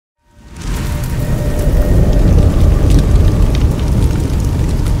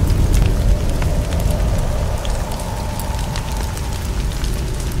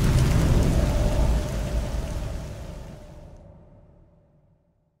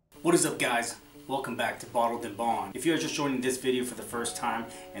What is up, guys? Welcome back to Bottled and Bond. If you're just joining this video for the first time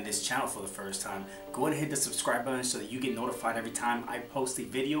and this channel for the first time, go ahead and hit the subscribe button so that you get notified every time I post a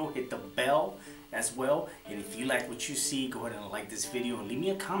video. Hit the bell as well, and if you like what you see, go ahead and like this video and leave me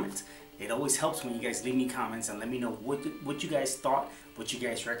a comment. It always helps when you guys leave me comments and let me know what you guys thought, what you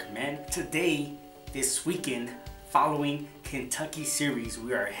guys recommend. Today, this weekend, following Kentucky series,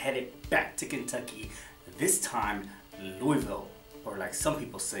 we are headed back to Kentucky. This time, Louisville, or like some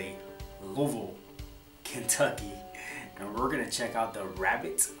people say, Louisville, Kentucky. And we're gonna check out the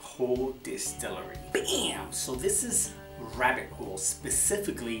Rabbit Hole Distillery. Bam! So this is Rabbit Hole,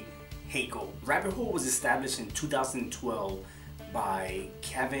 specifically Heigold. Rabbit Hole was established in 2012 by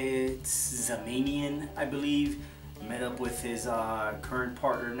Kavit Zamanian, I believe. Met up with his current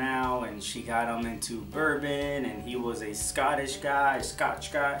partner now, and she got him into bourbon, and he was a Scotch guy,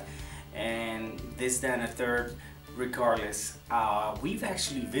 and this, that, and a third. Regardless, we've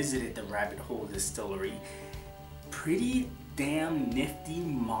actually visited the Rabbit Hole Distillery. Pretty damn nifty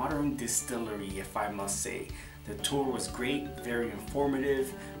modern distillery, if I must say. The tour was great, very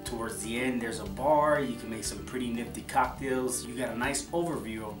informative. Towards the end, there's a bar. You can make some pretty nifty cocktails. You got a nice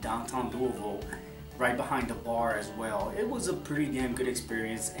overview of downtown Louisville right behind the bar as well. It was a pretty damn good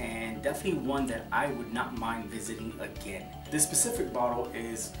experience, and definitely one that I would not mind visiting again. This specific bottle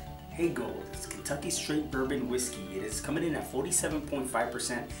is Heigold. It's Kentucky Straight Bourbon Whiskey. It is coming in at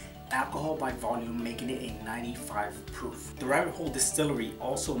 47.5% alcohol by volume, making it a 95 proof. The Rabbit Hole Distillery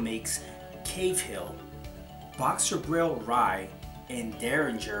also makes Cave Hill, Boxer Braille Rye, and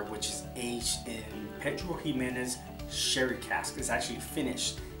Derringer, which is aged in Pedro Jimenez sherry cask. It's actually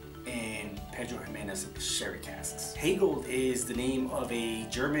finished in Pedro Jimenez sherry casks. Heigold is the name of a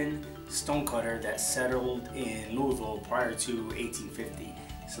German stonecutter that settled in Louisville prior to 1850.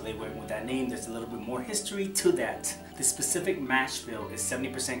 So they went with that name. There's a little bit more history to that. The specific mash bill is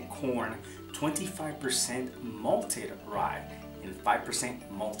 70% corn, 25% malted rye, and 5%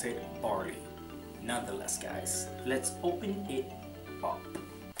 malted barley. Nonetheless, guys, let's open it up.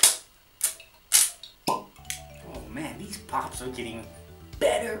 Oh man, these pops are getting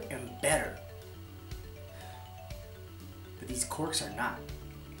better and better. But these corks are not.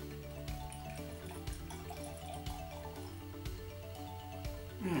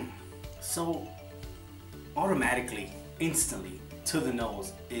 So automatically, instantly to the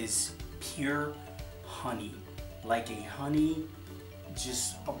nose is pure honey, like a honey,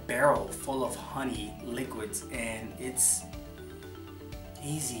 just a barrel full of honey liquids, and it's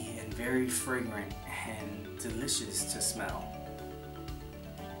easy and very fragrant and delicious to smell.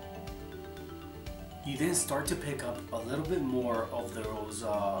 You then start to pick up a little bit more of those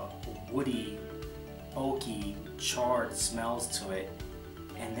woody, oaky, charred smells to it.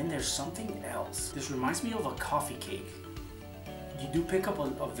 And then there's something else. This reminds me of a coffee cake. You do pick up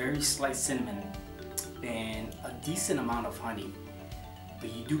a very slight cinnamon and a decent amount of honey,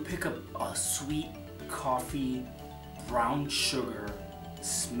 but you do pick up a sweet coffee, brown sugar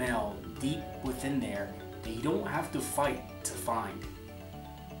smell deep within there that you don't have to fight to find.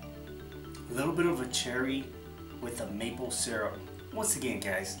 A little bit of a cherry with a maple syrup. Once again,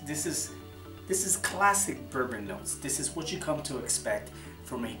 guys, this is classic bourbon notes. This is what you come to expect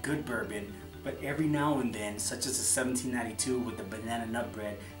from a good bourbon, but every now and then, such as the 1792 with the banana nut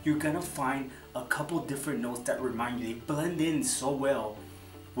bread, you're gonna find a couple different notes that remind you, they blend in so well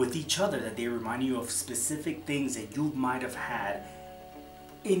with each other that they remind you of specific things that you might have had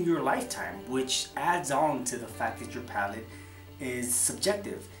in your lifetime, which adds on to the fact that your palate is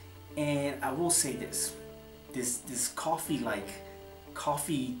subjective. And I will say this coffee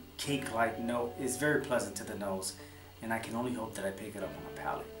cake-like note is very pleasant to the nose, and I can only hope that I pick it up on my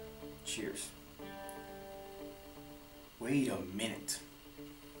palate. Cheers. Wait a minute.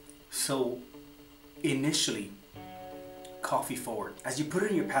 So initially, coffee forward. As you put it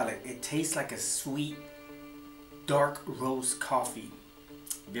in your palate, it tastes like a sweet dark roast coffee.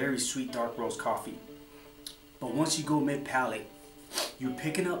 Very sweet dark roast coffee. But once you go mid-palate, you're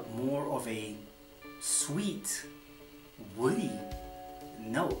picking up more of a sweet, woody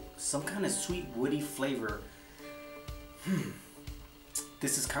note, some kind of sweet woody flavor.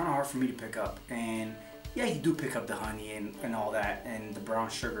 This is kind of hard for me to pick up, and yeah, you do pick up the honey and all that and the brown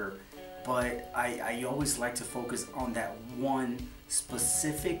sugar, but I always like to focus on that one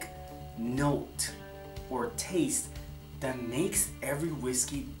specific note or taste that makes every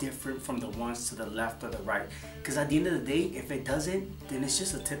whiskey different from the ones to the left or the right, because at the end of the day, if it doesn't, then it's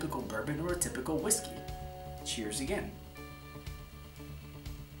just a typical bourbon or a typical whiskey. Cheers again.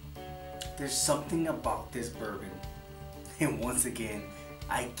 There's something about this bourbon, and once again,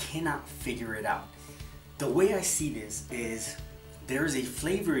 I cannot figure it out. The way I see this is there's a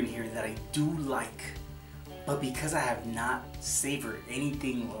flavor in here that I do like, but because I have not savored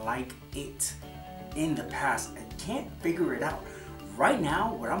anything like it in the past, I can't figure it out. Right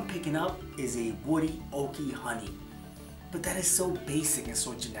now, what I'm picking up is a woody, oaky honey, but that is so basic and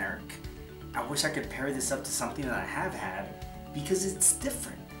so generic. I wish I could pair this up to something that I have had because it's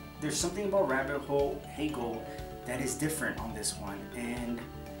different. There's something about Rabbit Hole Heigold that is different on this one, and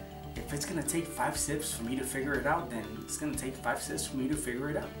if it's gonna take 5 sips for me to figure it out, then it's gonna take 5 sips for me to figure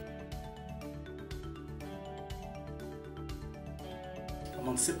it out. I'm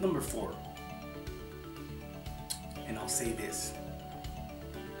on sip number 4, and I'll say this.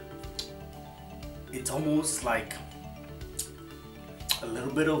 It's almost like a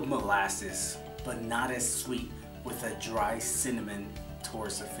little bit of molasses, but not as sweet, with a dry cinnamon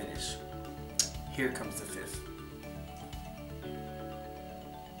towards the finish. Here comes the 5th.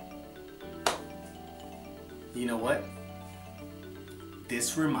 You know what?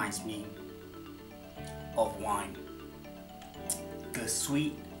 This reminds me of wine. The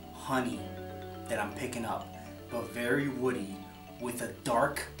sweet honey that I'm picking up, but very woody, with a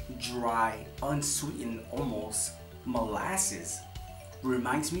dark, dry, unsweetened, almost molasses.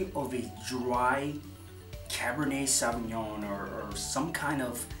 Reminds me of a dry Cabernet Sauvignon or some kind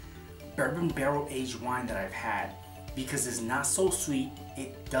of bourbon barrel aged wine that I've had, because it's not so sweet.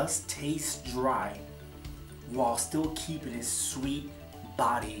 It does taste dry while still keeping its sweet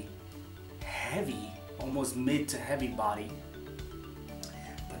body, heavy, almost mid to heavy body,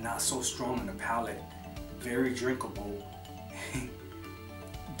 but not so strong on the palate. Very drinkable.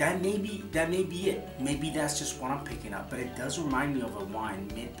 That may be it. Maybe that's just what I'm picking up, but it does remind me of a wine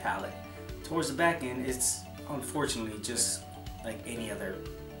mid palate. Towards the back end, it's unfortunately just like any other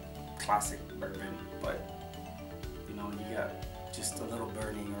classic bourbon, but you know, you got just a little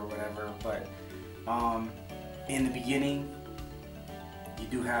burning or whatever. But in the beginning, you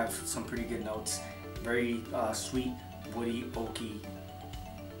do have some pretty good notes. Very sweet, woody, oaky,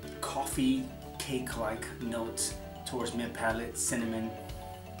 coffee cake-like notes towards mid palate, cinnamon.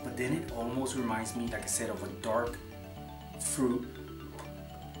 But then it almost reminds me, like I said, of a dark fruit,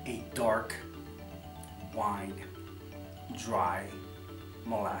 a dark wine, dry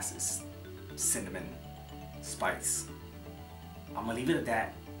molasses, cinnamon, spice. I'm gonna leave it at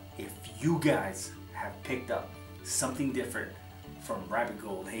that. If you guys have picked up something different from Rabbit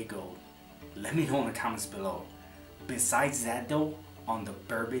Hole Heigold, let me know in the comments below. Besides that though, on the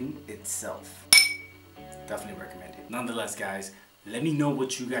bourbon itself, definitely recommend it. Nonetheless, guys, let me know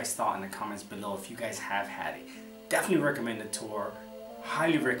what you guys thought in the comments below if you guys have had it. Definitely recommend the tour.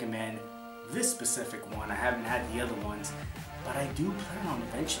 Highly recommend this specific one. I haven't had the other ones, but I do plan on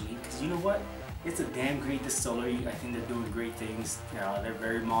eventually, because you know what? It's a damn great distillery. I think they're doing great things. They're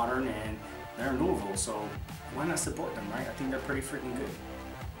very modern and they're in Louisville, so why not support them, right? I think they're pretty freaking good.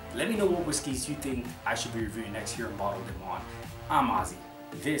 Let me know what whiskeys you think I should be reviewing next here on Bottled and Bond. I'm Ozzy.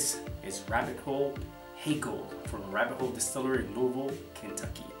 This is Rabbit Hole Heigold from the Rabbit Hole Distillery in Louisville,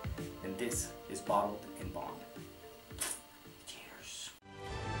 Kentucky. And this is Bottled and Bond.